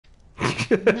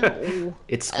No.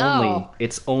 It's Oh.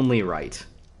 only right.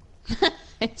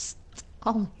 It's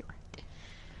only right.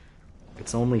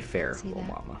 It's only fair, See little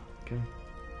that? mama. Okay.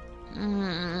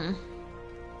 Mm.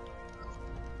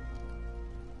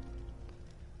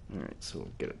 Alright, so we'll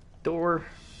get a door.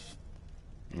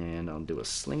 And I'll do a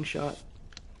slingshot.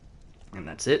 And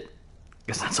that's it.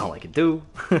 Because that's all I can do.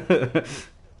 Alright,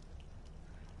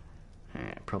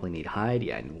 I probably need hide.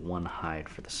 Yeah, I need 1 hide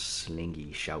for the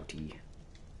slingy shouty.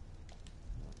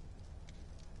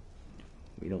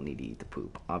 We don't need to eat the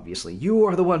poop. Obviously, you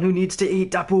are the one who needs to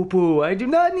eat the poo-poo. I do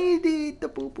not need to eat the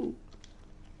poo-poo.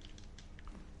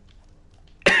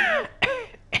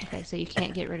 Okay, so you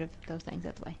can't get rid of those things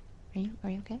that way. Are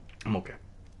you okay? I'm okay.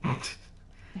 I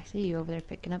see you over there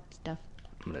picking up stuff.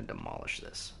 I'm gonna demolish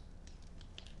this.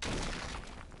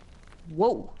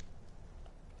 Whoa!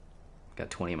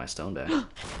 Got 20 of my stone back.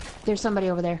 There's somebody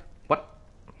over there. What?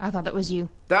 I thought that was you.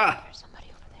 Ah! There's somebody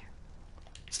over there.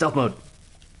 Stealth mode.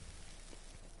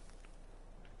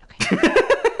 Okay.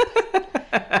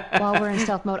 While we're in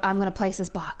stealth mode, I'm gonna place this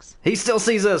box. He still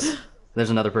sees us! There's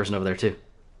another person over there, too.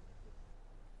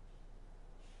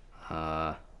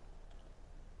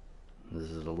 This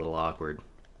is a little awkward.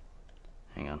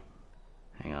 Hang on.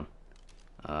 Hang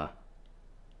on.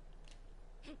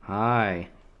 Hi.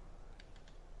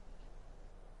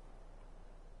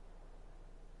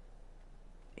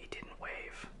 He didn't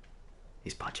wave.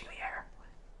 He's punching the air.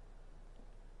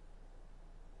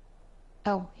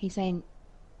 Oh, he's saying,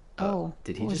 oh.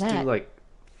 Did he what was just do, that? like,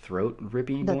 throat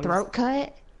rippy The noise? throat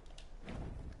cut?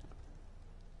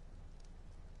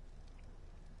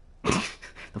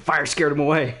 The fire scared him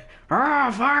away.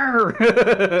 Ah, fire!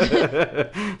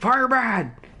 Fire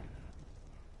bad!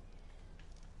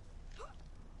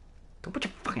 Don't put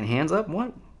your fucking hands up.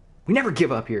 What? We never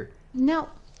give up here. No,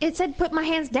 it said put my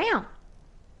hands down.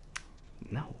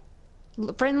 No.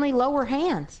 Friendly lower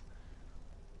hands.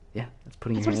 Yeah, that's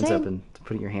putting That's your what it hands up said. and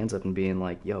putting your hands up and being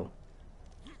like, "Yo,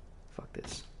 fuck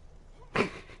this."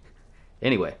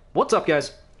 Anyway, what's up,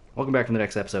 guys? Welcome back to the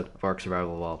next episode of ARK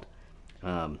Survival Evolved.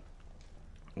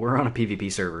 We're on a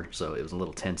PvP server, so it was a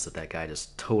little tense that guy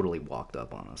just totally walked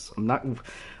up on us. I'm not...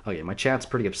 Okay, my chat's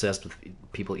pretty obsessed with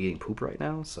people eating poop right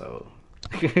now, so...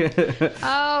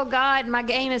 Oh, God, my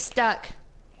game is stuck.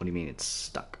 What do you mean it's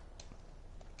stuck?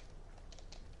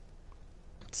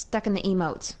 It's stuck in the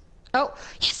emotes. Oh,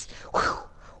 yes! Whew.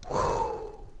 Whew.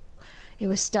 It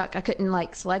was stuck. I couldn't,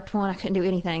 like, select one. I couldn't do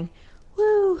anything.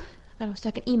 Woo! I was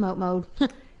stuck in emote mode.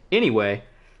 Anyway,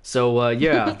 so,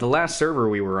 yeah, the last server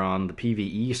we were on, the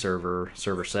PvE server,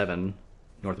 Server 7,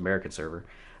 North American server,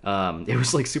 it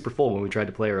was, like, super full when we tried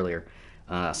to play earlier.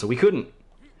 So we couldn't.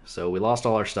 So we lost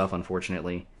all our stuff,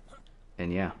 unfortunately.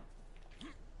 And, yeah.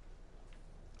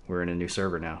 We're in a new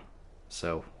server now.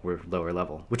 So we're lower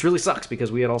level. Which really sucks,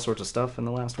 because we had all sorts of stuff in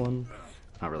the last one.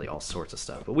 Not really all sorts of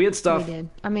stuff, but we had stuff. We did.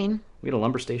 I mean... We had a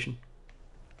lumber station.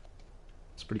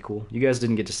 It's pretty cool. You guys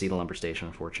didn't get to see the lumber station,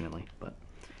 unfortunately, but...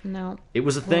 No. It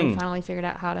was a We thing. finally figured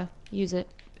out how to use it.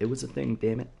 It was a thing,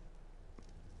 damn it.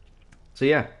 So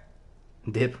yeah.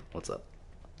 Dip, what's up?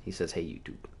 He says, hey,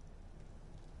 YouTube.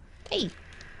 Hey!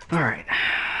 Alright.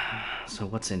 So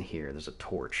what's in here? There's a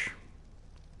torch.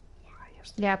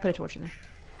 Yeah, I put a torch in there.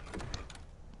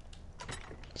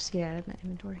 Just get out of my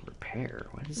inventory. Repair?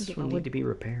 Why does this Get one my need wood. to be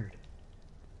repaired?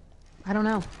 I don't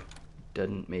know.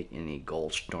 Doesn't make any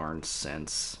gosh darn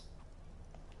sense.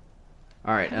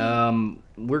 Alright,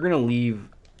 we're gonna leave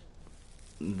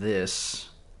this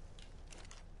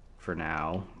for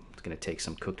now. It's gonna take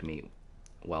some cooked meat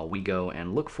while we go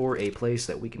and look for a place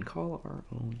that we can call our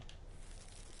own.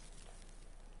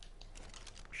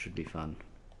 Should be fun.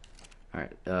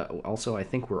 Alright, also I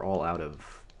think we're all out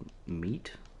of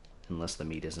meat, unless the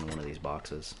meat is in one of these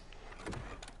boxes.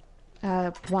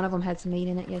 One of them had some meat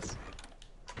in it, yes.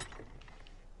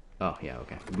 Oh, yeah,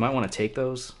 okay. We might want to take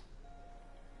those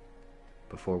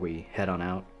before we head on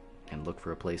out and look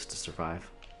for a place to survive.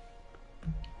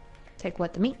 Take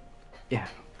what, the meat? Yeah.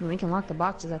 I mean, we can lock the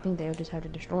boxes. I think they'll just have to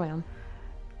destroy them.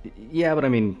 Yeah, but I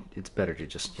mean, it's better to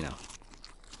just,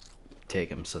 take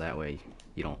them so that way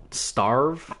you don't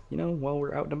starve, while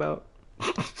we're out and about.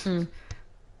 Good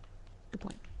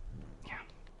point. Yeah.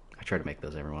 I try to make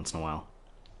those every once in a while.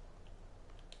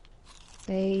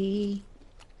 They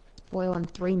boil in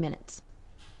 3 minutes.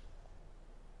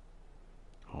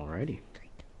 Alrighty.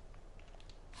 Great.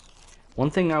 One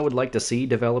thing I would like to see,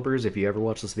 developers, if you ever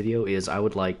watch this video, is I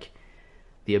would like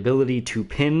the ability to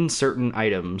pin certain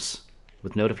items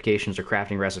with notifications or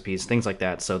crafting recipes, things like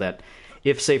that, so that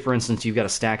if, say, for instance, you've got a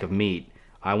stack of meat,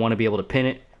 I want to be able to pin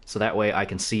it so that way I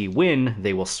can see when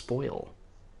they will spoil.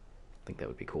 I think that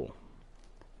would be cool.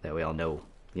 That way I'll know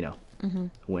you know,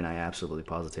 when I absolutely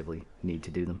positively need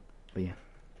to do them. But yeah.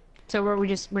 So we're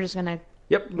just gonna.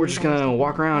 Yep, we're just gonna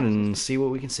walk around and see what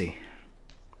we can see.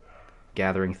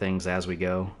 Gathering things as we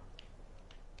go.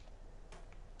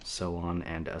 So on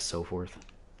and so forth.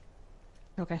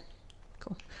 Okay,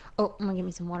 cool. Oh, I'm gonna get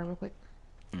me some water real quick.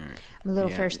 All right. I'm a little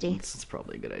Yeah, thirsty. It's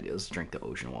probably a good idea. Let's drink the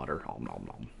ocean water. Nom, nom,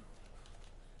 nom.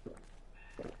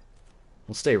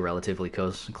 We'll stay relatively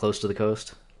close to the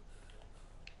coast.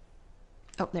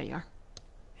 Oh, there you are.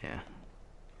 Yeah.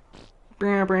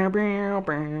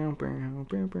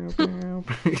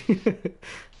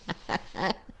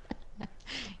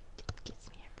 Gets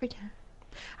me every time.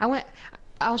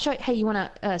 I'll show you. Hey, you wanna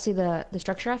see the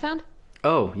structure I found?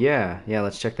 Oh, yeah. Yeah,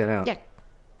 let's check that out. Yeah.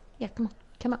 Yeah, come on.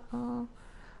 Come on. Oh,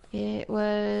 it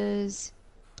was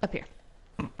up here.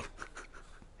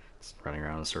 Just running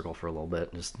around in a circle for a little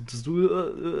bit. Just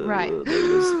Right. there it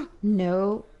is.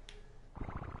 No.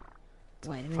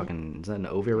 Wait a minute. Fucking, is that an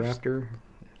oviraptor?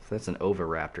 If that's an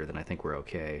oviraptor, then I think we're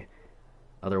okay.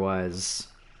 Otherwise...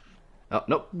 Oh,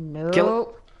 nope. No. Kill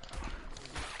it.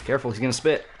 Careful, he's gonna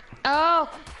spit. Oh!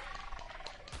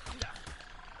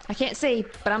 I can't see,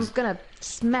 but I'm gonna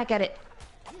smack at it.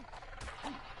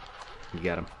 You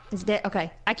got him. It's dead.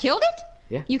 Okay. I killed it?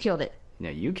 Yeah. You killed it. No,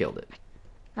 you killed it.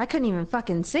 I couldn't even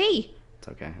fucking see. It's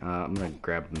okay. I'm gonna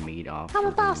grab meat off. I'm a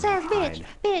of boss the ass bitch. hide.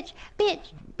 Bitch.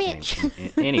 Bitch.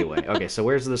 Bitch. Anyway, okay, so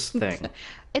where's this thing?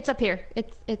 It's up here.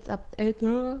 It's up the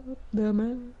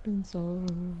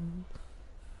mountainside.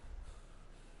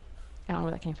 I don't know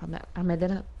where that came from. That I made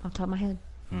that up off the top of my head.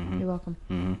 You're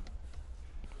welcome.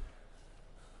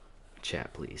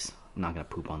 Chat, please. I'm not gonna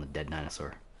poop on the dead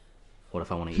dinosaur. What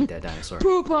if I want to eat that dinosaur?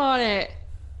 Poop on it.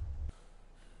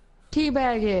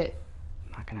 Teabag it.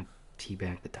 I'm not gonna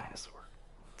teabag the dinosaur.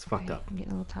 It's fucked up. I'm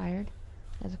getting a little tired.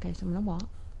 That's okay. So I'm gonna walk.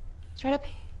 It's right up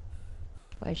here.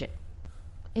 Where is it?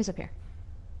 It's up here.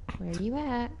 Where are you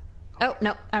at? Oh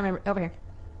no, I remember. Over here.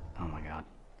 Oh my god.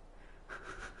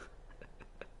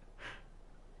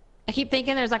 I keep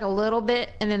thinking there's like a little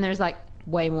bit, and then there's like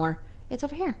way more. It's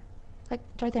over here. Like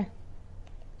it's right there.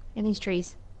 In these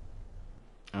trees.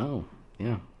 Oh,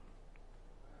 yeah.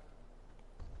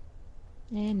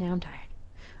 And now I'm tired.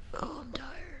 Oh, I'm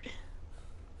tired.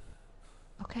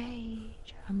 Okay.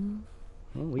 Well,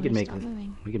 we Wanna could make stop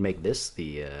moving. this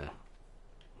the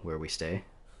where we stay.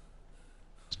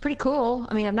 It's pretty cool.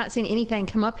 I mean, I've not seen anything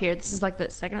come up here. This is like the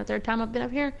second or third time I've been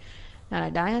up here. Not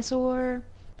a dinosaur.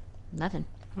 Nothing.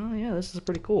 Oh yeah, this is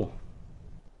pretty cool.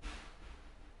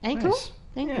 Ain't Nice. cool?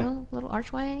 Ain't Yeah. cool? Little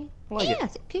archway. I like it. Yeah,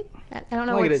 it's cute. I don't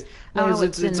know I like what's. it. I don't know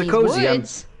what's It's in a these cozy.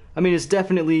 woods. I mean, it's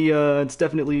definitely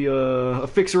a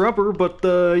fixer upper, but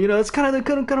you know, it's kind of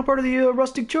part of the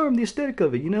rustic charm, the aesthetic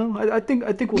of it. You know, I think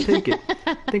we'll take it.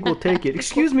 I think we'll take it.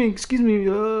 Excuse me,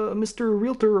 Mr.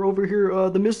 Realtor over here.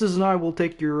 The Missus and I will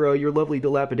take your lovely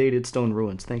dilapidated stone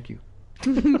ruins. Thank you.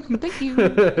 Thank you.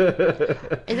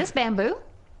 Is this bamboo?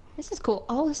 This is cool.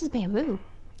 Oh, this is bamboo.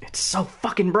 It's so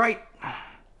fucking bright.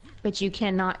 But you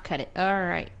cannot cut it. All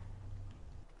right.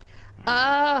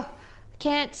 Oh,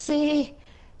 can't see.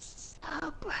 So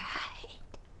bright.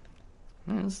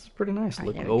 Yeah, this is pretty nice. All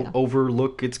right, Look, there we go.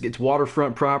 overlook. It's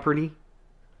waterfront property.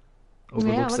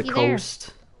 Overlooks the looky there.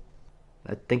 coast.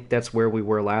 I think that's where we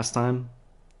were last time.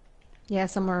 Yeah,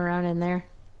 somewhere around in there.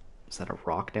 Is that a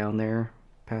rock down there,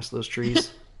 past those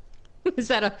trees? Is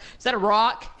that a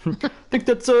rock? think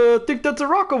that's a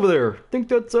rock over there. Think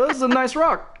that's a nice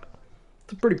rock.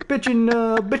 It's a pretty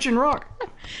bitchin' rock.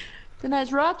 It's a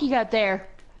nice rock you got there.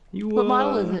 You What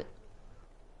model is it?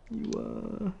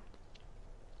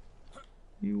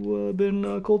 You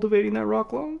been cultivating that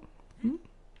rock long?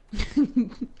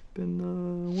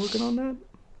 Been working on that?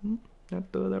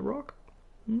 That rock?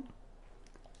 And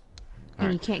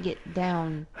Alright. you can't get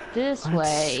down this Let's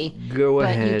way. go but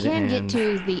ahead you can and get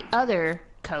to the other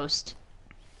coast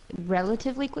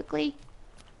relatively quickly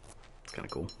it's kind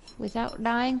of cool. without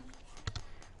dying.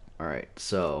 All right,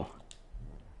 so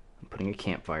I'm putting a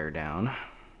campfire down. I'm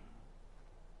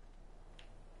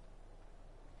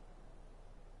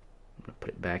gonna put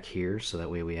it back here so that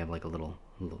way we have like a little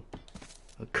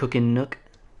a cooking nook.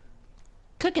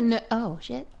 Cooking nook. Oh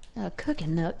shit, a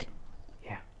cooking nook.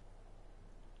 Yeah,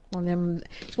 One of them.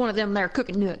 It's one of them there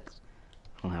cooking nooks.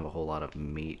 I don't have a whole lot of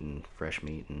meat and fresh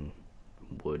meat and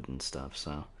wood and stuff,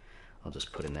 so I'll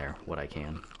just put in there what I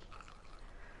can.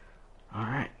 All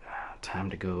right, time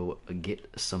to go get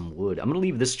some wood. I'm gonna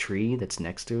leave this tree that's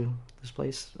next to this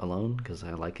place alone because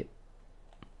I like it.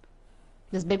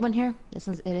 This big one here. It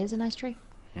is a nice tree.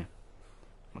 Yeah,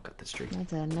 I'll cut this tree.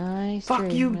 That's a nice Fuck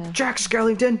tree. you, Yeah. Jack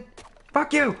Skellington!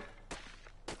 Fuck you!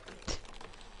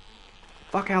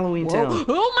 Fuck Halloween Whoa. Town.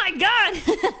 Oh my god!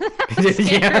 That's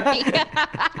scary.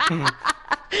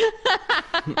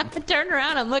 I turned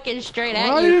around, I'm looking straight at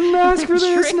you. I didn't ask for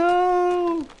this, Tree-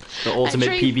 no! The ultimate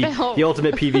tree PvP, fell. the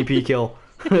ultimate PvP kill.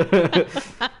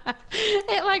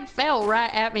 It like fell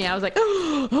right at me. I was like,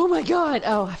 oh my god.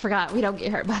 Oh, I forgot. We don't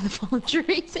get hurt by the fallen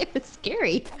trees. It was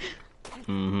scary.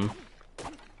 Mm-hmm.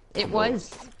 It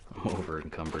was. I'm over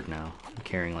encumbered now. I'm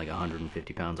carrying like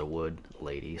 150 pounds of wood,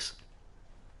 ladies.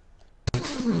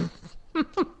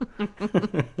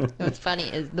 What's funny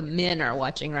is the men are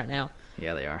watching right now.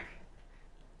 Yeah, they are.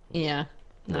 Yeah.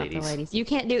 Not the ladies. You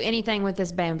can't do anything with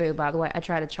this bamboo, by the way. I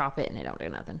try to chop it and it don't do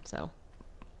nothing, so.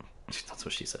 That's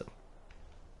what she said.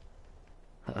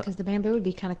 Because the bamboo would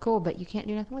be kind of cool, but you can't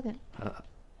do nothing with it.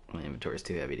 My inventory's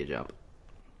too heavy to jump.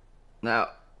 No.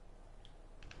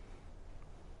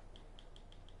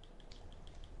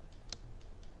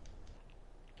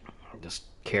 I'm just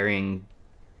carrying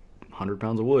 100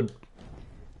 pounds of wood.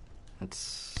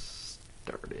 That's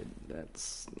started.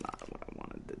 That's not what I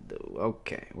wanted to do.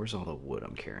 Okay, where's all the wood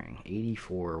I'm carrying?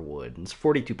 84 wood. It's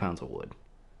 42 pounds of wood.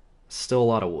 Still a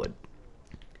lot of wood.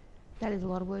 That is a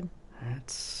lot of wood.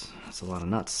 That's a lot of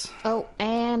nuts. Oh,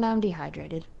 and I'm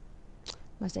dehydrated.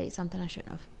 Must have ate something I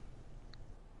shouldn't have.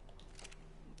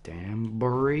 Damn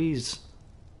berries.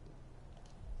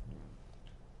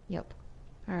 Yep.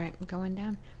 Alright, I'm going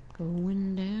down.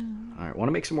 Going down. Alright, want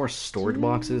to make some more storage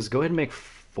boxes? Go ahead and make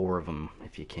 4 of them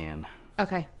if you can.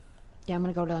 Okay. Yeah, I'm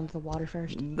gonna go down to the water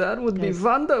first. That would be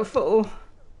wonderful.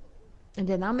 And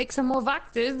then I'll make some more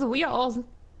boxes. We all.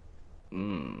 Yeah.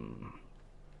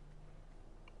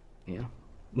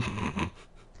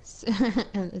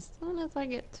 And as soon as I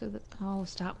get to the. Oh,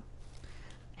 stop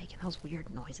making those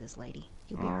weird noises, lady.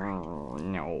 You'll be alright. Oh,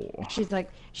 no. She's like,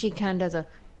 she kind of does a.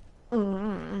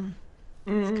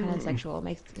 It's kind of sexual. It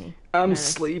makes me. I'm nervous.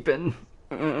 sleeping.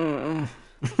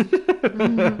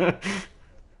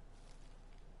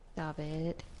 Stop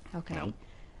it. Okay. Nope.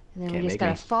 And then Can't we just make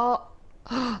gotta me. fall.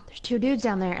 Oh, there's 2 dudes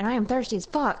down there, and I am thirsty as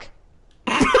fuck.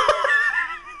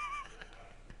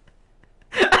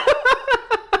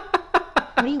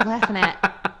 What are you laughing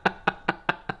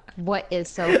at? What is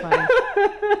so funny?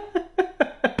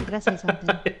 Did I say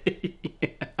something?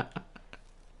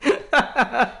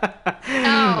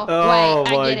 Oh, Oh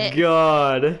wait, I my get it.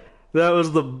 god. That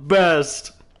was the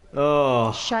best.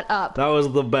 Oh. Shut up. That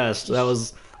was the best. That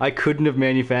was. I couldn't have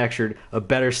manufactured a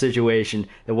better situation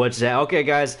than what say, okay,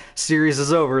 guys, series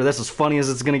is over. That's as funny as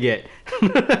it's gonna get.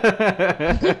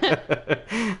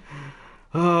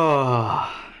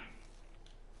 Oh.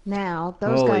 Now,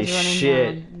 those Holy guys are running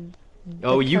shit. down.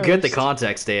 Oh, you get the coast.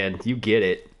 context, Dan. You get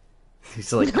it.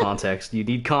 He's like, context. You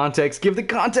need context. Give the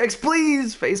context,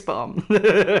 please. Facepalm.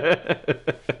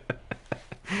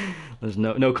 There's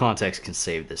no context can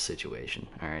save this situation.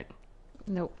 All right.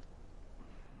 Nope.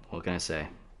 What can I say?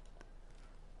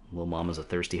 Little mama's a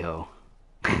thirsty hoe.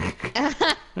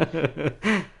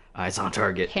 Eyes on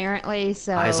target. Apparently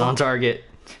so. Eyes on target.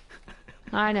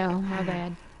 I know, my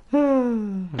bad. All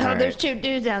Oh, there's right. 2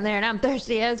 dudes down there, and I'm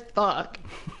thirsty as fuck.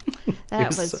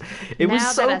 That was. It now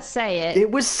was so. that I say it.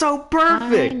 It was so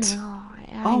perfect. I know.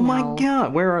 Oh my know.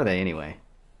 god. Where are they anyway?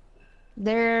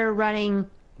 They're running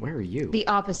Where are you? the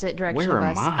opposite direction Where of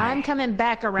am us. I? I'm coming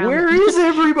back around. Where is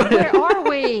everybody? Where are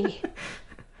we?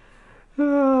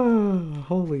 Oh,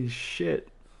 holy shit.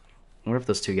 What if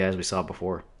those 2 guys we saw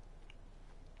before?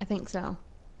 I think so.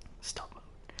 Still.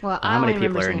 Well, How I many only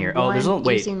people remember are in seeing here? Oh, there's one. only-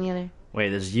 wait. You seen the other? Wait,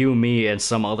 there's you, me, and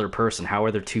some other person. How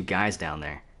are there 2 guys down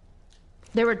there?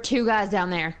 There were 2 guys down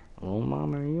there. Oh,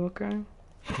 Mom, are you okay?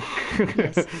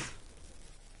 Yes.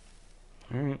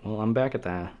 Alright, well, I'm back at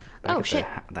Oh, shit.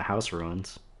 the house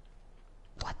ruins.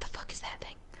 What the fuck is that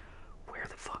thing? Where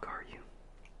the fuck are you?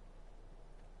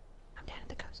 I'm down at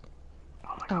the coast.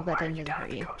 Oh my Oh, god, that why are thing you doesn't down at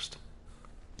hurt the you. coast?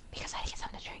 Because I had to get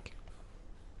something to drink.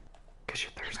 Because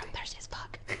you're thirsty. I'm thirsty as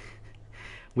fuck.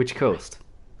 Which coast?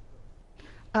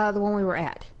 The one we were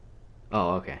at.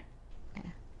 Oh, okay.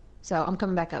 So I'm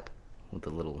coming back up. With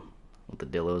the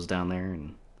Dillos down there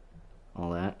and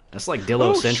all that. That's like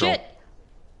Dillo Central. Shit!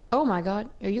 Oh my god.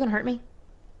 Are you gonna hurt me?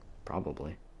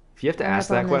 Probably. If you have to I'm ask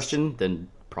up on that this. question, then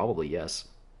probably yes.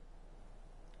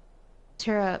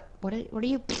 Tara, what are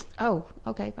you? Oh,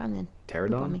 okay, fine then. Poop on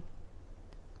Pterodon? me.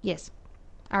 Yes.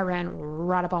 I ran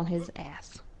right up on his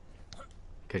ass.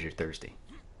 Because you're thirsty.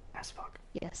 As fuck.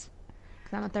 Yes.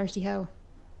 Because I'm a thirsty hoe.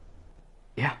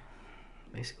 Yeah,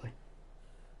 basically.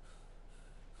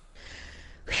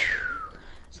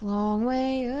 It's a long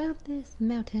way up this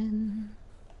mountain.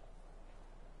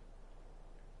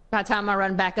 By the time I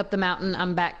run back up the mountain,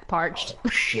 I'm back parched. Oh,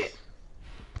 shit.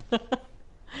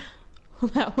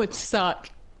 That would suck.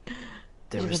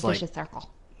 There It's was a like vicious circle.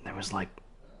 there was like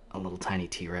a little tiny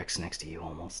T-Rex next to you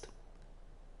almost.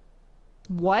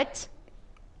 What?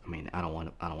 I mean, I don't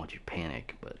want you to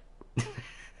panic, but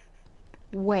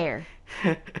Where?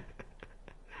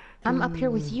 I'm up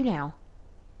here with you now.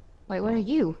 Wait, where are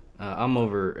you? I'm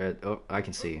over at. Oh, I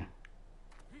can see you.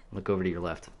 Look over to your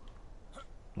left.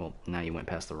 Well, now you went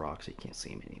past the rock, so you can't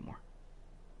see me anymore.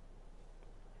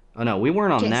 Oh no, we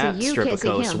weren't on Can't see that you, strip can't of see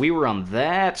coast. him. We were on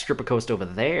that strip of coast over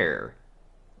there.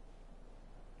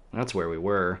 That's where we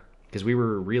were, because we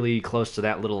were really close to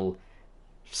that little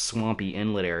swampy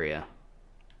inlet area.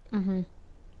 Mm-hmm.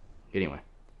 Anyway,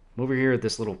 I'm over here at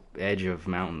this little edge of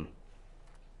mountain.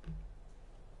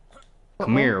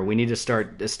 Come here, we need to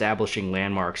start establishing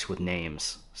landmarks with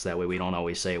names, so that way we don't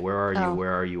always say, "Where are you? Oh.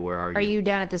 Where are you? Where are you?" Are you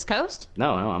down at this coast?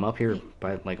 No, I'm up here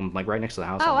by I'm like right next to the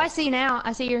house. Oh, I almost. see now.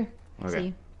 I see your. I Okay. see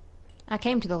you. I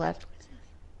came to the left.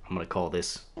 I'm gonna call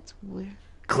this That's weird.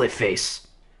 Cliff Face.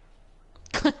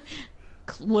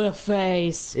 Cliff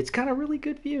face. It's got a really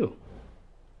good view.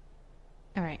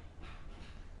 All right.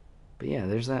 But yeah,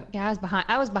 there's that. Yeah, I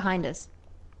was behind us.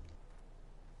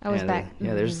 I was back.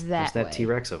 There's that way.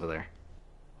 T-Rex over there.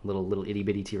 Little itty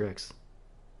bitty T-Rex.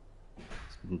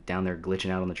 Down there glitching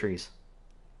out on the trees.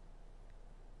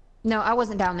 No, I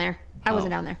wasn't down there. I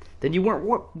wasn't Oh. down there. Then you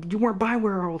weren't by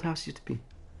where our old house used to be.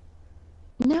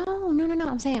 No.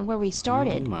 I'm saying where we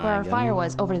started, Oh my where our fire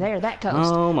was over there, that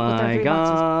coast. Oh with our my 3 boxes.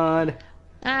 god.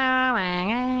 Oh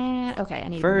my god. Okay, I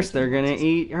need. First they're gonna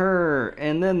eat her,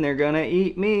 and then they're gonna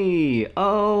eat me.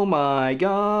 Oh my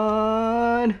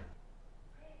god.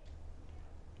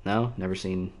 No? Never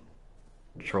seen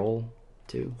Troll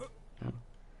 2? No?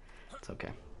 It's okay.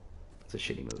 It's a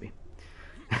shitty movie.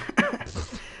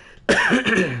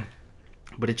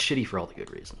 But it's shitty for all the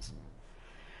good reasons.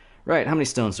 Right, how many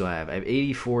stones do I have? I have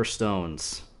 84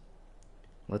 stones.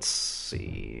 Let's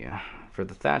see. For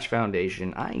the thatch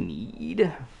foundation, I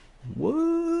need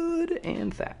wood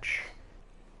and thatch.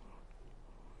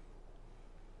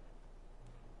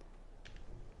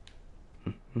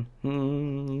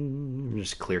 I'm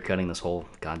just clear cutting this whole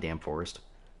goddamn forest.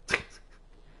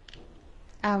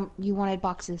 You wanted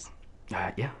boxes.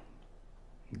 Yeah.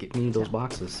 Get me those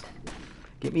boxes.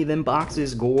 Get me them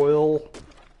boxes, Goyle.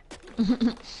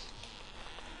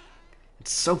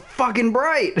 It's so fucking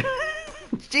bright.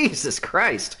 Jesus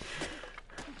Christ.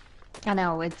 I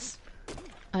know it's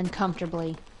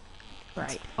uncomfortably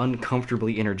bright.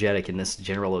 Uncomfortably energetic in this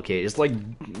general location. It's like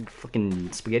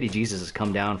fucking Spaghetti Jesus has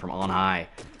come down from on high.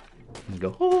 And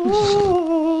go,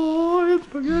 oh, it's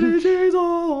Spaghetti Jesus.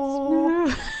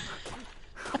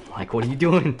 Like, what are you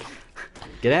doing?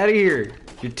 Get out of here.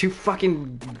 You're too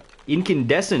fucking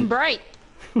incandescent. Bright.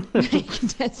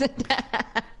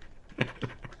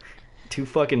 Too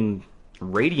fucking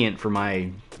radiant for my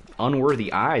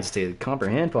unworthy eyes to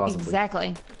comprehend, possibly.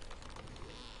 Exactly.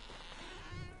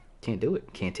 Can't do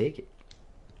it. Can't take it.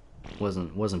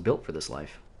 Wasn't built for this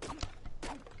life.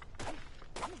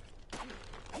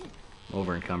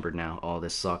 Over encumbered now. Oh,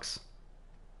 this sucks.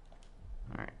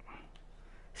 Alright.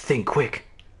 Think quick,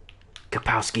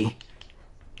 Kapowski.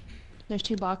 There's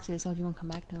 2 boxes, so if you want to come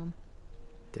back to them.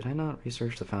 Did I not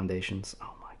research the foundations?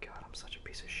 Oh my god, I'm such a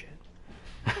piece of shit.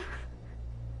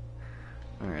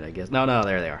 Alright, I guess. No,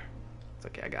 there they are. It's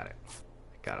okay, I got it.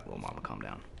 I got it, little mama, calm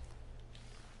down.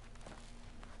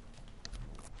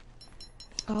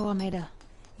 Oh, I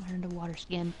learned a water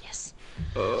skin. Yes.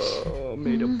 Oh,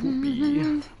 made a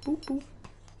poopy. Boop, boop.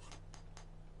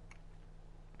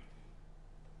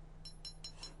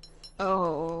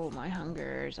 Oh, my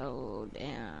hunger's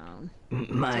down.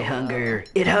 My hunger.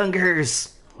 It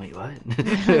hungers. Wait, what? My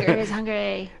hunger is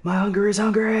hungry. My hunger is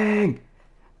hungering.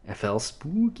 FL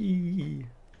spooky.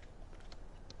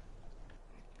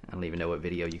 I don't even know what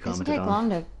video you It doesn't commented take on. long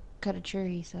to cut a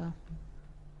tree, so.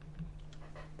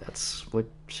 That's what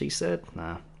she said.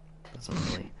 Nah, doesn't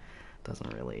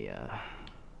really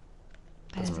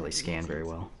scan very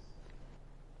well.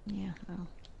 Yeah. Oh.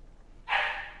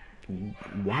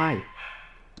 Why?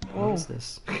 Whoa. What is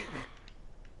this?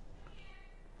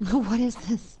 What is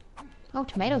this? Oh,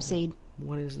 tomato seed.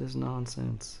 What is this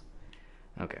nonsense?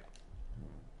 Okay.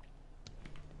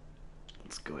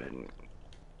 Let's go ahead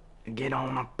and get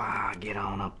on up, get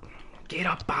on up. Get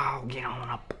up, get on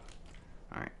up.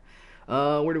 Alright.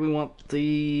 Where do we want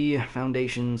the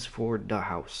foundations for the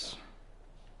house?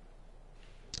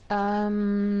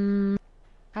 I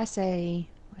say,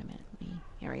 wait a minute.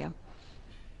 Here we go.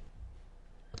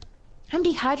 I'm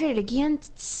dehydrated again.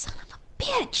 Son of a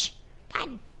bitch.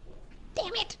 God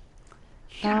damn it.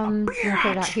 You wanna put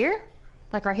it out here?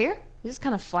 Like right here? This is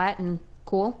kind of flat and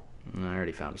cool. I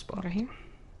already found a spot. Right here?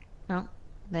 No.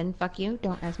 Then fuck you.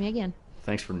 Don't ask me again.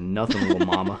 Thanks for nothing, little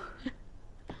mama.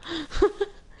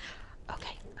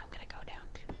 Okay, I'm gonna go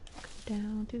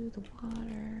down to the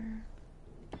water.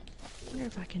 I wonder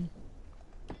if I can.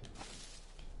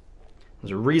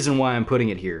 There's a reason why I'm putting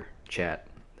it here, chat.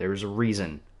 There's a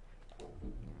reason.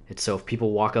 It's so if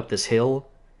people walk up this hill,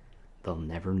 they'll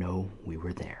never know we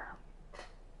were there.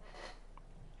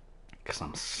 Because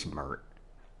I'm smart.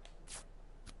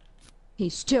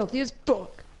 He's stealthy as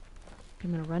fuck.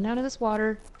 I'm gonna run down to this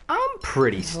water. I'm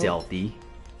pretty stealthy.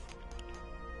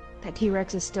 That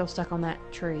T-Rex is still stuck on that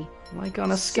tree. Like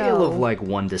on a scale of like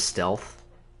 1 to stealth.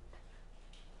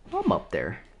 I'm up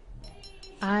there.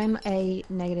 I'm a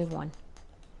 -1.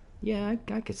 Yeah,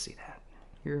 I could see that.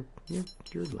 You're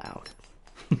loud.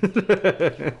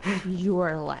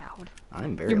 You're loud.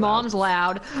 I'm very Your loud. mom's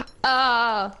loud.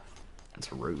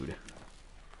 That's rude.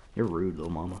 You're rude,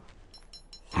 little mama.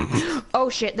 Oh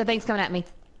shit, the thing's coming at me.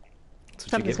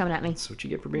 Something's coming at me. That's what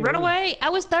you get for being Run rude. away! I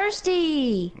was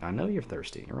thirsty! I know you're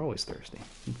thirsty. You're always thirsty.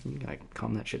 You gotta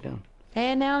calm that shit down.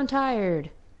 And now I'm tired.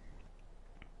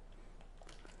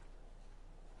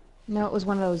 No, it was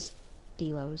one of those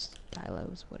Dilos,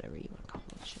 whatever you want to call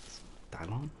those shits.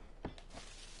 Dylon?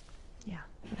 Yeah,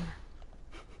 whatever.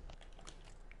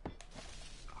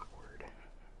 Awkward.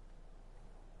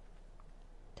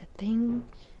 That thing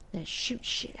that shoots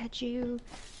shit at you.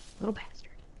 Little bastard.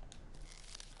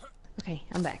 Okay,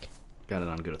 I'm back. Got it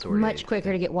on good authority. Much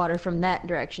quicker to get water from that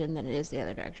direction than it is the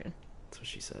other direction. That's what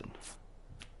she said.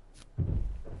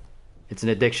 It's an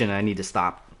addiction I need to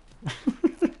stop.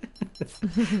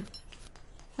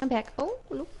 I'm back. Oh,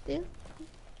 look there.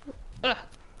 Ugh,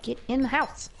 get in the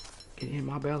house. Get in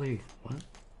my belly. What?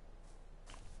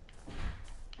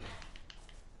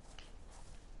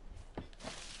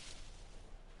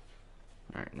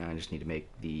 Alright, now I just need to make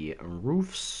the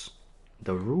roofs.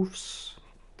 The roofs.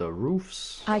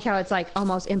 I like how it's like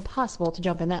almost impossible to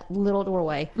jump in that little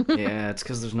doorway. Yeah, it's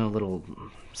because there's no little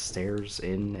stairs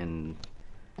in, and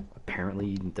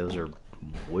apparently those are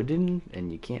wooden,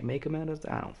 and you can't make them out of.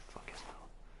 I don't fucking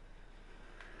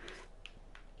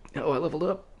know. Oh, I leveled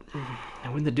up.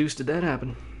 And when the deuce did that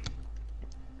happen?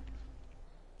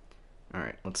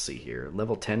 Alright, let's see here.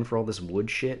 Level 10 for all this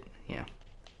wood shit? Yeah.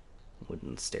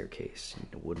 Wooden staircase. You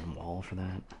need a wooden wall for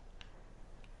that.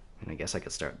 And I guess I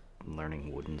could start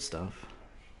learning wooden stuff.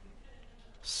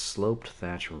 Sloped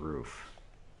thatch roof.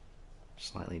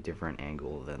 Slightly different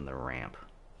angle than the ramp.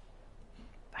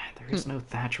 There is no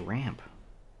thatch ramp.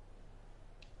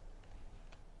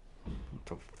 What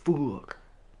the fuck?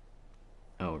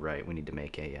 Oh right, we need to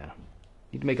make a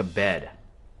bed.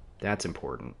 That's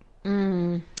important.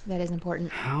 That is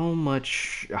important. How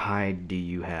much hide do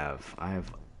you have? I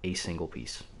have a single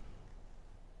piece.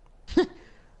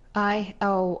 I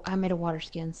made a water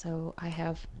skin, so I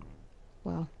have,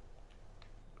 well,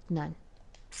 none.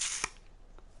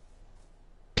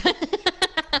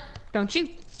 Don't you?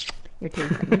 You're too.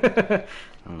 I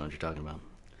don't know what you're talking about.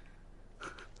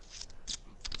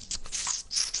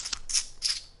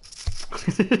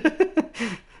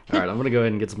 Alright, I'm gonna go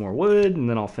ahead and get some more wood, and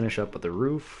then I'll finish up with the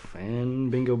roof, and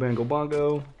bingo bango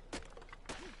bongo.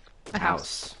 A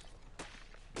house.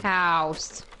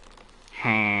 House.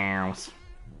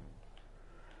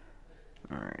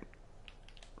 Alright.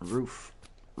 Roof.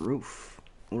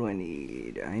 What do I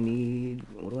need?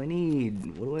 What do I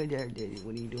need? What are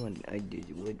you doing? I did,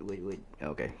 what?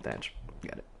 Okay, thatch.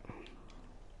 Got it.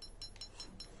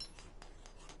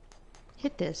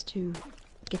 Hit this to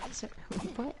get this.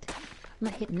 What? I'm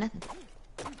not hitting nothing.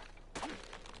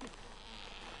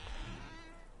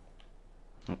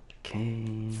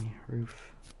 Okay,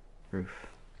 roof.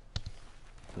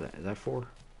 Is that 4?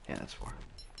 Yeah, that's 4.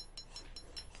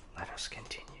 Let us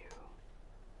continue.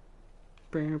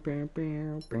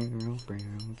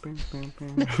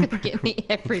 Get me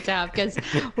every time because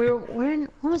we're in.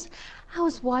 I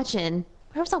was watching.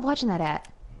 Where was I watching that at?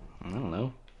 I don't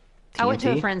know. I went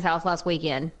to a TNT? friend's house last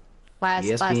weekend. Last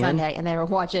ESPN? Sunday, and they were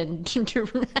watching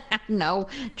no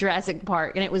Jurassic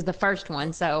Park, and it was the first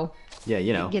one. So Yeah,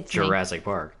 you know, gets me. Jurassic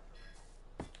Park.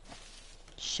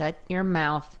 shut your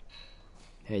mouth.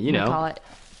 Hey, you We know, call it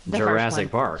the Jurassic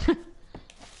first Park.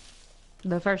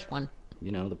 The first one.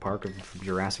 You know, the park of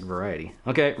Jurassic variety.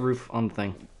 Okay, roof on the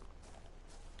thing.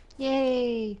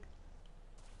 Yay!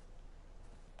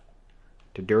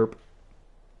 To derp.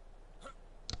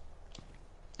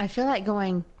 I feel like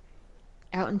going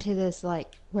out into this,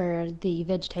 like, where the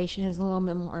vegetation is a little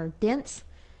bit more dense.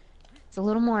 It's a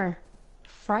little more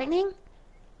frightening.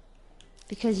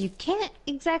 Because you can't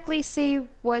exactly see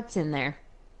what's in there.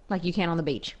 Like you can on the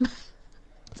beach.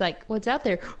 It's like, what's out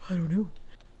there? I don't know.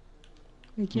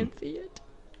 I can't see it.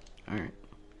 Alright.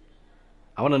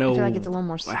 I want to I feel like it's know a little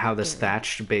more how this scary.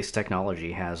 thatch-based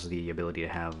technology has the ability to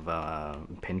have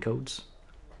pin codes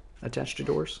attached to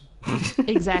doors.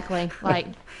 Exactly. Like,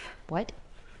 what?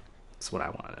 That's what I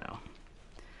want to know.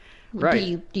 Do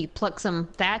Right. you pluck some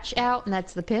thatch out and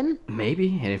that's the pin?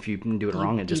 Maybe, and if you do it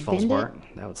wrong, it Do just you falls bend it? apart.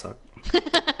 That would suck.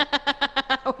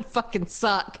 That would fucking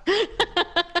suck.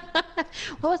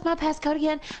 What was my passcode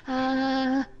again?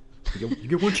 You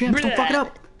get one chance. Don't fuck it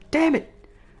up. Damn it.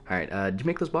 All right. Did you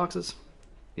make those boxes?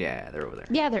 Yeah, they're over there.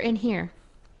 Yeah, they're in here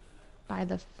by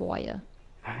the foyer.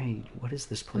 Hey, what is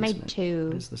this I made placement? 2.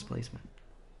 What is this placement?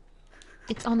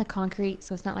 It's on the concrete,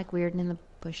 so it's not like weird and in the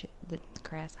bush, the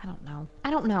grass. I don't know.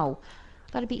 I don't know.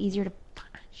 Thought it'd be easier to.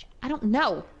 I don't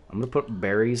know. I'm gonna put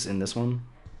berries in this one.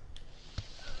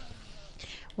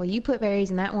 Well, you put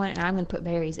berries in that one, and I'm gonna put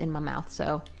berries in my mouth.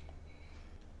 So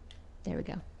there we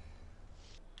go.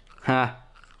 Ha.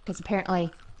 Because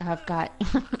apparently I've got.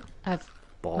 I've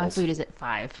Balls. my food is at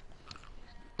 5.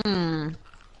 I'm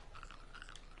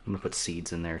gonna put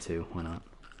seeds in there too. Why not?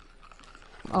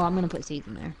 Oh, I'm gonna put seeds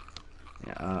in there.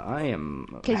 Yeah, I am.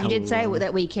 Because you did say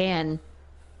that we can.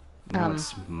 Now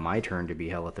it's my turn to be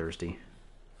hella thirsty.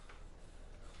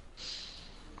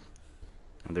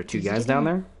 Are there 2 guys down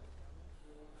there?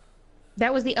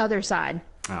 That was the other side.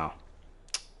 Oh,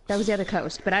 That was the other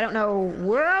coast. But I don't know.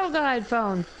 World Guide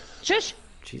phone. Shush.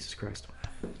 Jesus Christ.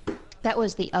 That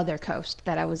was the other coast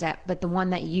that I was at. But the one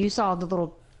that you saw, the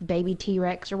little baby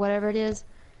T-Rex or whatever it is,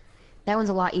 that one's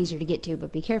a lot easier to get to.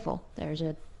 But be careful. There's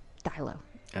a Dilo.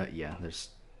 Yeah, there's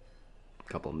a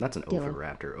couple of them. That's an Dilo.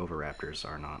 oviraptor. Oviraptors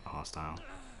are not hostile.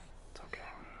 It's okay.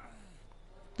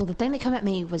 Well, the thing that come at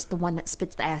me was the one that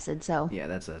spits the acid. So Yeah,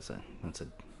 that's a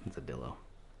dillo.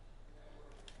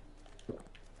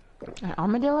 an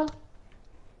armadillo.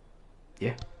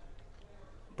 Yeah,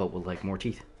 but with like more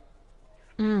teeth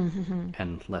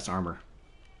and less armor.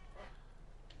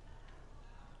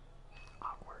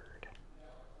 Awkward.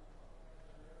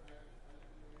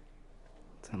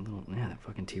 That little, yeah, that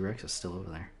fucking T-Rex is still over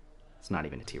there. It's not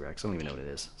even a T-Rex. I don't even know what it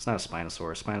is. It's not a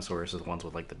Spinosaurus. Spinosaurus is the ones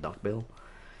with like the duck bill.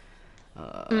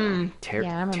 Yeah, I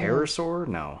remember. Pterosaur?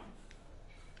 No.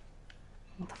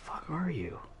 What the fuck are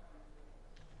you?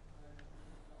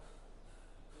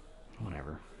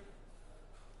 Whatever.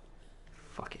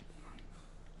 Fuck it.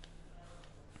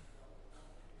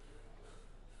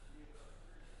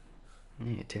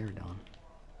 Yeah, Pterodon.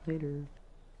 Later.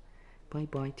 Bye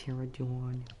bye,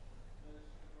 Pterodon.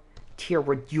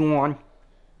 Pterodon.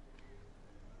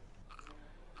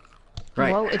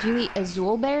 Right. Whoa, if you eat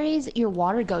azul berries, your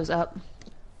water goes up.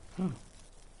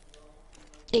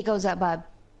 It goes up by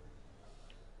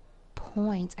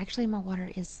points. Actually, my water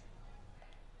is...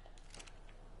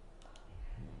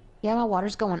 Yeah, my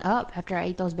water's going up after I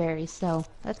ate those berries, so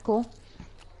that's cool.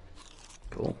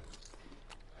 Cool.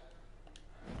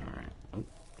 Alright. Oh,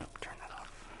 turn that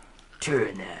off.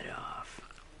 Turn that off.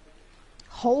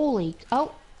 Holy...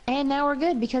 Oh, and now we're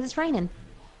good because it's raining.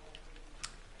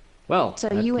 Well, So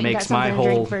that you went and makes got my something to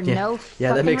drink whole for yeah, no yeah,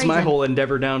 that fucking makes my reason. whole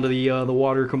endeavor down to the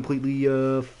water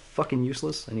completely fucking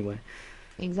useless. Anyway,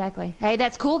 Exactly. Hey,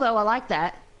 that's cool though. I like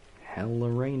that. hella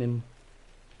raining.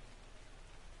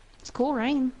 It's cool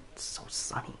rain. It's so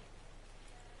sunny.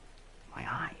 My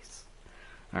eyes.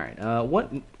 All right.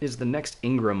 What is the next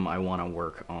Ingram I want to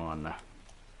work on?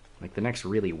 Like the next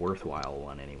really worthwhile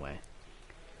one, anyway.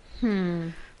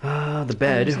 The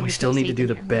bed. just need We to still put need to seeds do in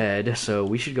the there. bed, so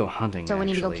we should go hunting. So we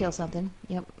need to go actually. kill something.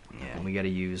 Yep. Yeah, and we got to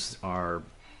use our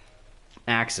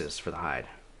axes for the hide.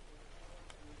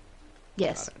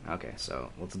 Yes. Okay,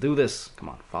 so let's do this. Come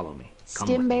on, follow me. Come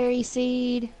with me. Stimberry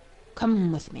seed.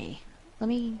 Come with me. Let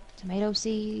me... Tomato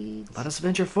seeds. Let us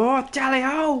venture forth, tally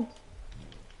ho!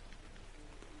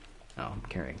 Oh, I'm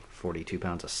carrying 42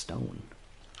 pounds of stone.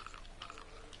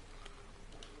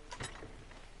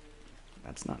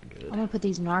 That's not good. I'm gonna put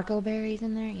these narco berries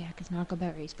in there. Yeah, because narco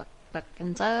berries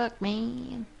fucking suck,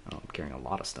 man. Oh, I'm carrying a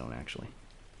lot of stone, actually.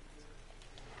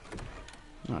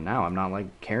 Oh, now I'm not,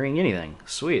 like, carrying anything.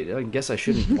 Sweet. I guess I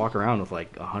shouldn't walk around with,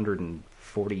 like,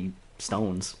 140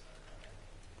 stones.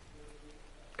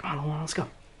 Come on, let's go.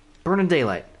 Burn in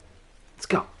daylight. Let's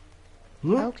go.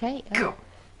 Okay. Go.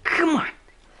 Come on.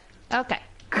 Okay.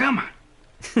 Come on.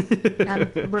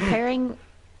 I'm repairing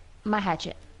my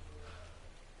hatchet.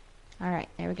 Alright,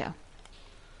 there we go.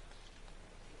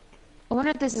 I wonder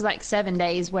if this is like 7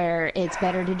 days where it's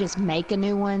better to just make a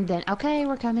new one than... Okay,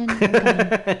 we're coming.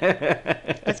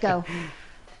 Let's go.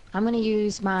 I'm going to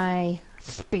use my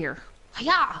spear.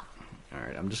 Hiya!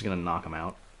 Alright, I'm just gonna knock him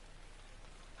out.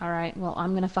 Alright, well,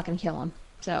 I'm going to fucking kill him.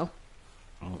 So,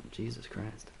 Oh, Jesus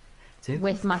Christ.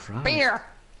 with my spear.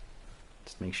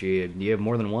 Just make sure you have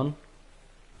more than one?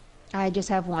 I just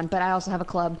have one, but I also have a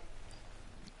club.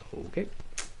 Okay.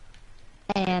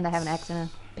 And I have an axe and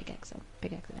a big axe. So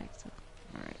big axe and axe. So.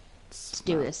 Alright. Let's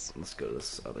do this. Let's go to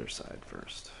this other side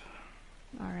first.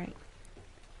 Alright.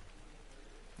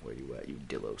 Where you at, you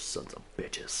dillo sons of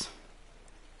bitches?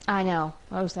 I know.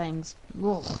 Those things.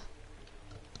 Ugh.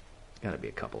 Gotta be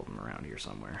a couple of them around here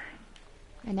somewhere.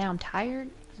 And now I'm tired.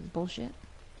 This is bullshit.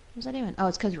 What's that doing? Oh,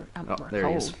 it's because we're There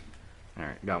cold. he is.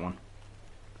 Alright, got one.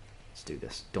 Let's do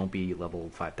this. Don't be level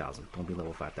 5,000. Don't be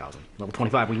level 5,000. Level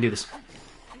 25, we can do this.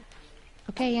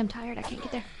 Okay, I'm tired. I can't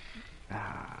get there.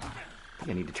 I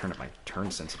think I need to turn up my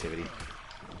turn sensitivity.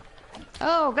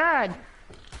 Oh, God.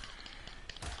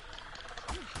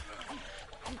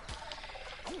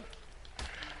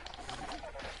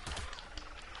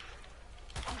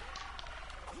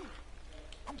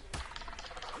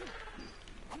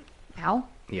 Ow.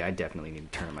 Yeah, I definitely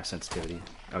need to turn up my sensitivity.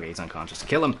 Okay, he's unconscious.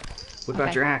 Kill him! Whip Okay.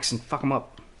 out your axe and fuck him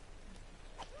up.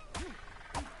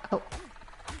 Oh.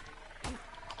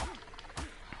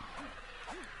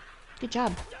 Good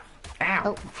job.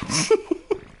 Ow! Oh.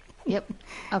 Yep.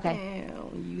 Okay.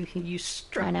 Ow, you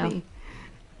struck I know. me.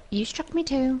 You struck me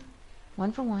too.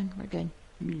 1 for 1. We're good.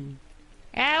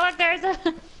 Ah, look, there's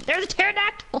a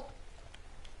pterodactyl.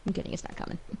 I'm kidding. It's not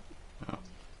coming. I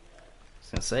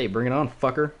was gonna say, bring it on,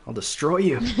 fucker. I'll destroy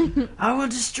you. I will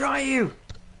destroy you!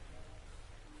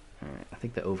 Alright, I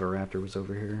think the Oviraptor was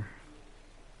over here.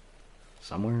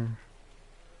 Somewhere.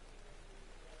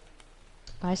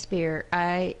 My spear,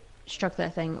 I struck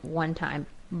that thing 1 time.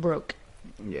 Broke.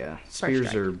 Yeah, spears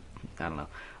strike. are... I don't know.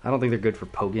 I don't think they're good for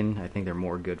poking. I think they're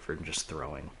more good for just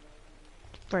throwing.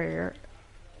 For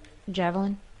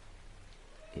javelin.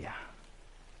 Yeah.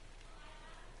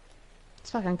 It's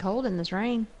fucking cold in this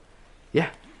rain. Yeah.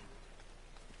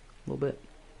 A little bit.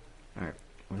 Alright,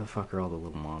 where the fuck are all the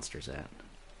little monsters at?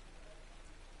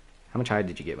 How much hide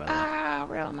did you get, by the way? Ah,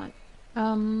 real not.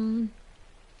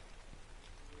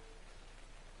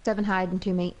 7 hide and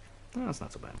 2 meat. Oh, that's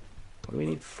not so bad. What do we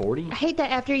need? 40? I hate that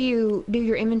after you do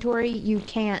your inventory, you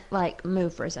can't, like,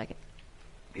 move for a second.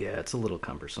 Yeah, it's a little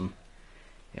cumbersome.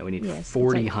 Yeah, we need Yes, it's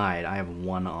 40 like- hide. I have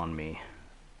 1 on me.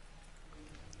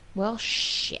 Well,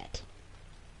 shit.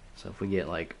 So if we get,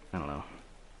 like, I don't know,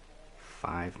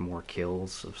 5 more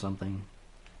kills of something,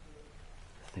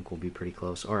 I think we'll be pretty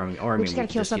close. Or I mean, We just gotta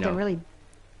kill something really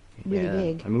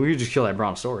big. I mean, we could just kill that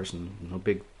Brontosaurus and no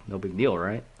big deal,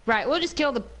 right? Right, we'll just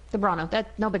kill the Bronto. That's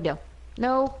no big deal.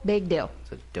 No big deal.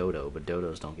 It's a dodo, but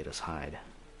dodos don't get us hide.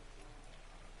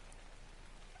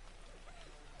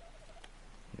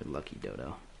 You're lucky,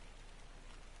 dodo.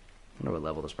 I wonder what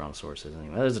level this Brontosaurus is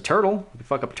anyway. There's a turtle. We could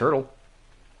fuck up a turtle.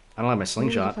 I don't have my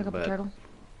slingshot, Fuck up but... a turtle.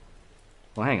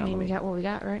 Well, hang I on. mean, Let we me got what we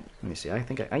got, right? see. I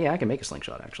think I can make a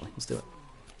slingshot, actually. Let's do it.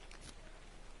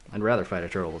 I'd rather fight a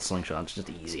turtle with slingshot. It's just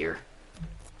easier.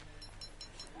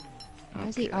 Why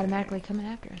is he automatically coming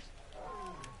after us?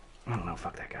 I don't know.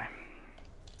 Fuck that guy.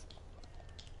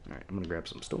 Alright, I'm gonna grab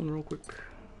some stone real quick.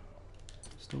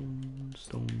 Stone,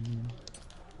 stone.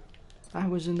 I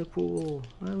was in the pool.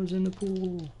 I was in the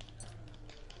pool.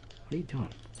 What are you doing?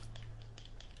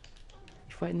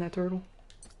 You fighting that turtle?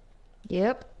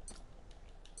 Yep.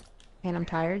 And I'm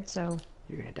tired, so...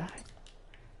 You're gonna die.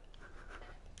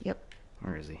 Yep.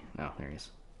 Where is he? Oh, there he is.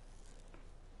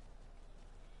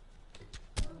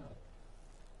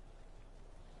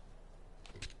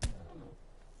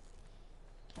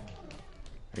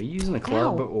 Are you using a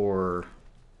club Ow. or...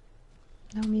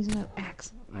 No, I'm using an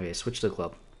axe. Okay, switch to the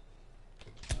club.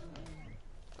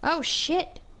 Oh,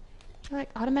 shit! It, like,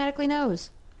 automatically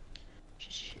knows.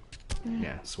 Shh.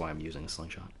 Yeah, that's why I'm using a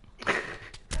slingshot.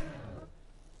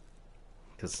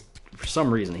 Because for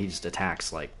some reason he just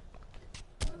attacks like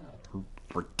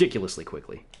ridiculously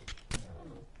quickly.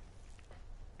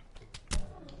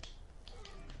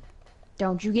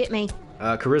 Don't you get me.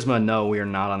 Charisma, no, we are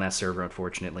not on that server,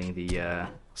 unfortunately. The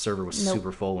server was Nope.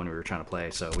 super full when we were trying to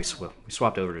play, so we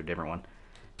swapped over to a different one.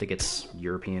 I think it's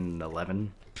European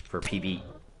 11 for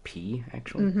PvP,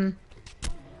 actually. Mm-hmm.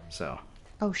 So,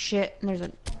 Oh, shit. And there's a...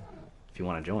 if you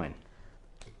want to join.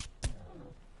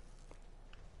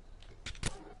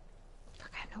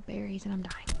 Fuck, I have no berries and I'm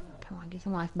dying. Come on, get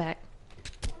some life back.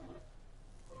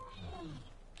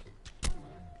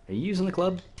 Are you using the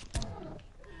club?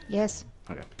 Yes,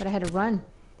 Okay, but I had to run.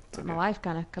 okay. My life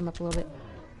kind of come up a little bit.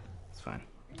 It's fine.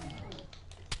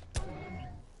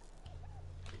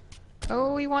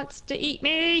 Oh, he wants to eat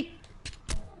me!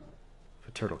 If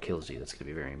a turtle kills you, that's going to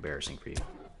be very embarrassing for you.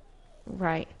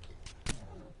 Right.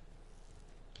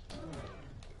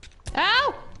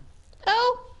 Ow!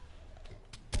 Oh!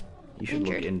 You should look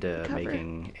Injured. into Cover.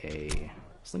 making a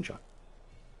slingshot.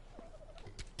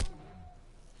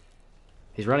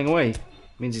 He's running away.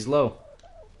 Means he's low.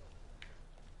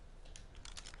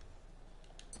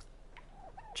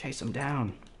 Chase him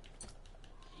down.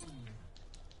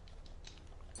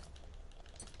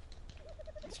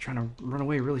 He's trying to run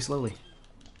away really slowly.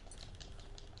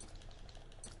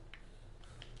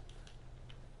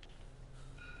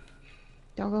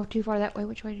 Don't go too far that way.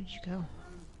 Which way did you go?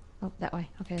 Oh, that way.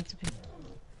 Okay, that's okay.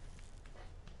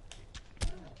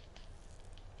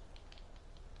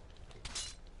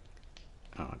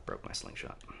 Oh, I broke my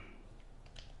slingshot.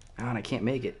 Oh, and I can't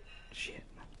make it. Shit.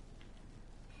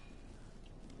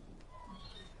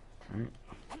 Alright.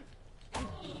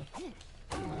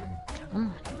 Come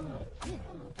on.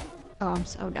 Oh, I'm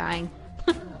so dying.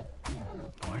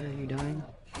 Why are you dying?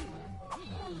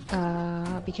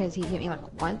 Because he hit me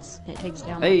like once, and it takes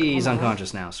down. Hey, like, he's all my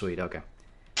unconscious now. Sweet, okay.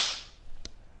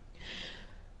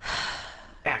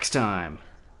 Axe time.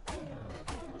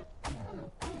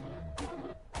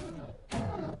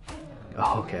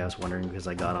 Oh, okay, I was wondering because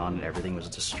I got on and everything was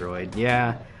destroyed.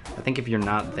 Yeah, I think if you're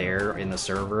not there in the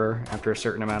server after a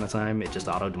certain amount of time, it just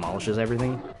auto-demolishes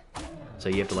everything. So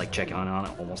you have to, like, check on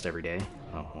it almost every day.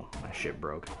 Oh, well, my shit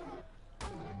broke.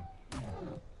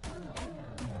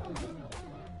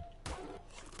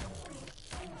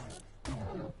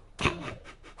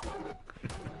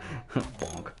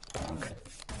 Bonk, bonk,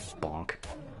 bonk,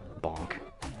 bonk.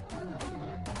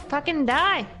 Fucking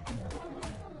die!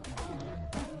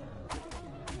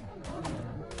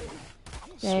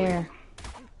 There.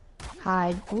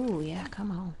 Hide. Ooh, yeah, come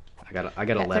on. I got Got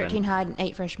 11. 13 hide and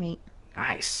 8 fresh meat.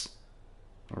 Nice.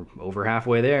 We're over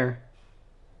halfway there.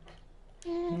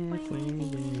 Can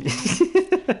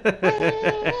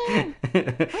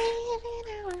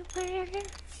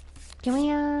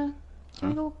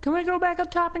we go back up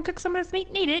top and cook some of this meat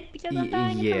and eat it? Because I'm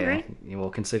dying of Yeah. hungry.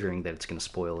 Well, considering that it's going to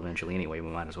spoil eventually anyway, we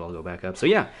might as well go back up. So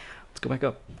yeah, let's go back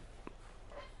up.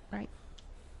 Right.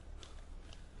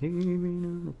 Even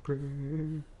on a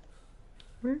prayer.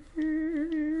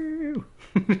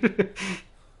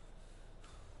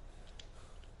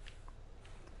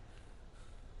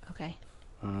 Okay.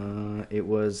 It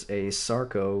was a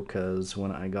Sarco, because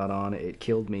when I got on, it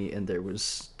killed me, and there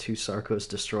was 2 Sarcos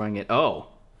destroying it. Oh!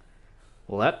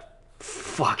 Well, that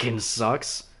fucking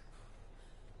sucks.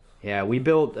 Yeah, we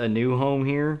built a new home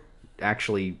here,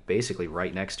 actually, basically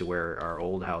right next to where our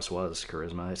old house was,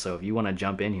 Charisma. So if you want to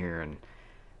jump in here and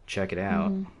check it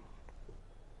out,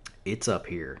 it's up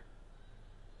here.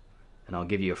 And I'll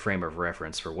give you a frame of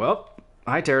reference for, well,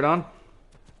 hi, Pterodon.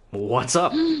 What's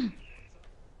up?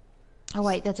 Oh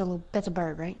wait, that's a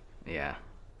bird, right? Yeah.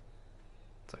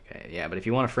 It's okay. Yeah, but if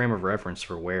you want a frame of reference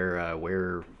for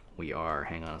where we are,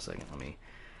 hang on a second. Let me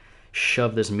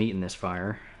shove this meat in this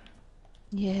fire.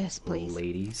 Yes, please.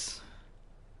 Ladies.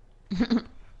 I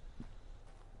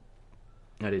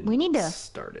didn't We need to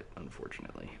start it,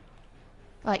 unfortunately.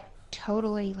 like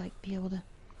totally like be able to.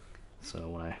 So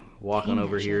when I walk on Clean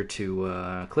over that here shit.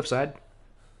 to Cliffside,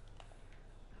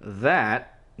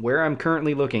 that, where I'm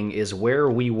currently looking, is where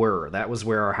we were. That was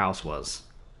where our house was.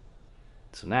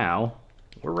 So now,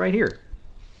 we're right here.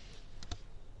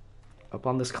 Up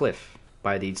on this cliff,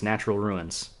 by these natural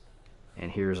ruins.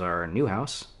 And here's our new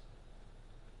house.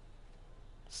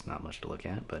 It's not much to look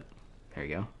at, but there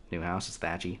you go. New house, it's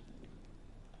thatchy.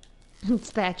 It's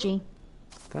thatchy.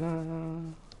 Ta-da!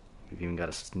 We've even got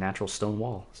a natural stone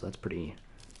wall, so that's pretty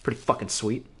fucking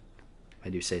sweet. I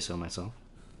do say so myself.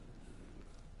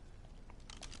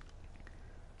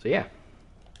 So yeah,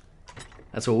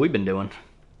 that's what we've been doing.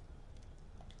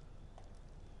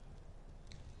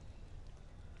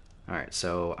 Alright,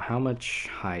 so how much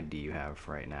hide do you have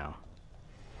right now?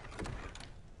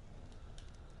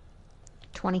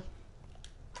 20.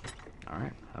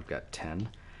 Alright, I've got 10. I'm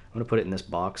going to put it in this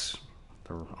box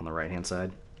on the right hand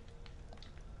side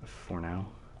for now.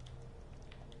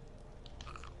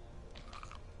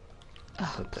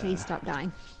 Oh, please stop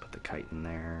dying. Put the kite in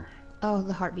there. Oh,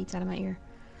 the heartbeat's out of my ear.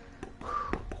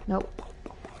 Nope.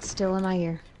 Still in my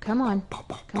ear. Come on.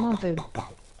 Come on, food.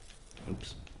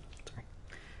 Oops. Sorry.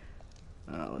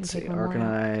 Let's Take see. one ARK and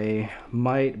more. I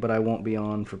might, but I won't be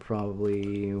on for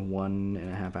probably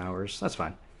 1.5 hours. That's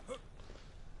fine.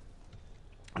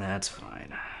 That's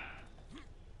fine.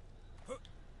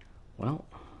 Well.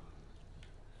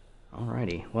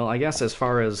 Alrighty. Well, I guess as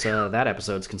far as that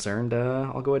episode's concerned,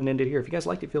 I'll go ahead and end it here. If you guys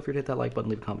liked it, feel free to hit that like button,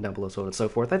 leave a comment down below, so on and so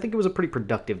forth. I think it was a pretty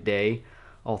productive day,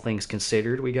 all things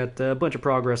considered. We got a bunch of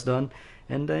progress done.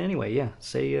 And anyway, yeah,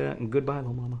 say goodbye,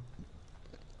 little mama.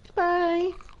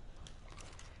 Goodbye.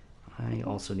 I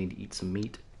also need to eat some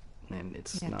meat, and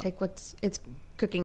it's Yeah, not it's cooking.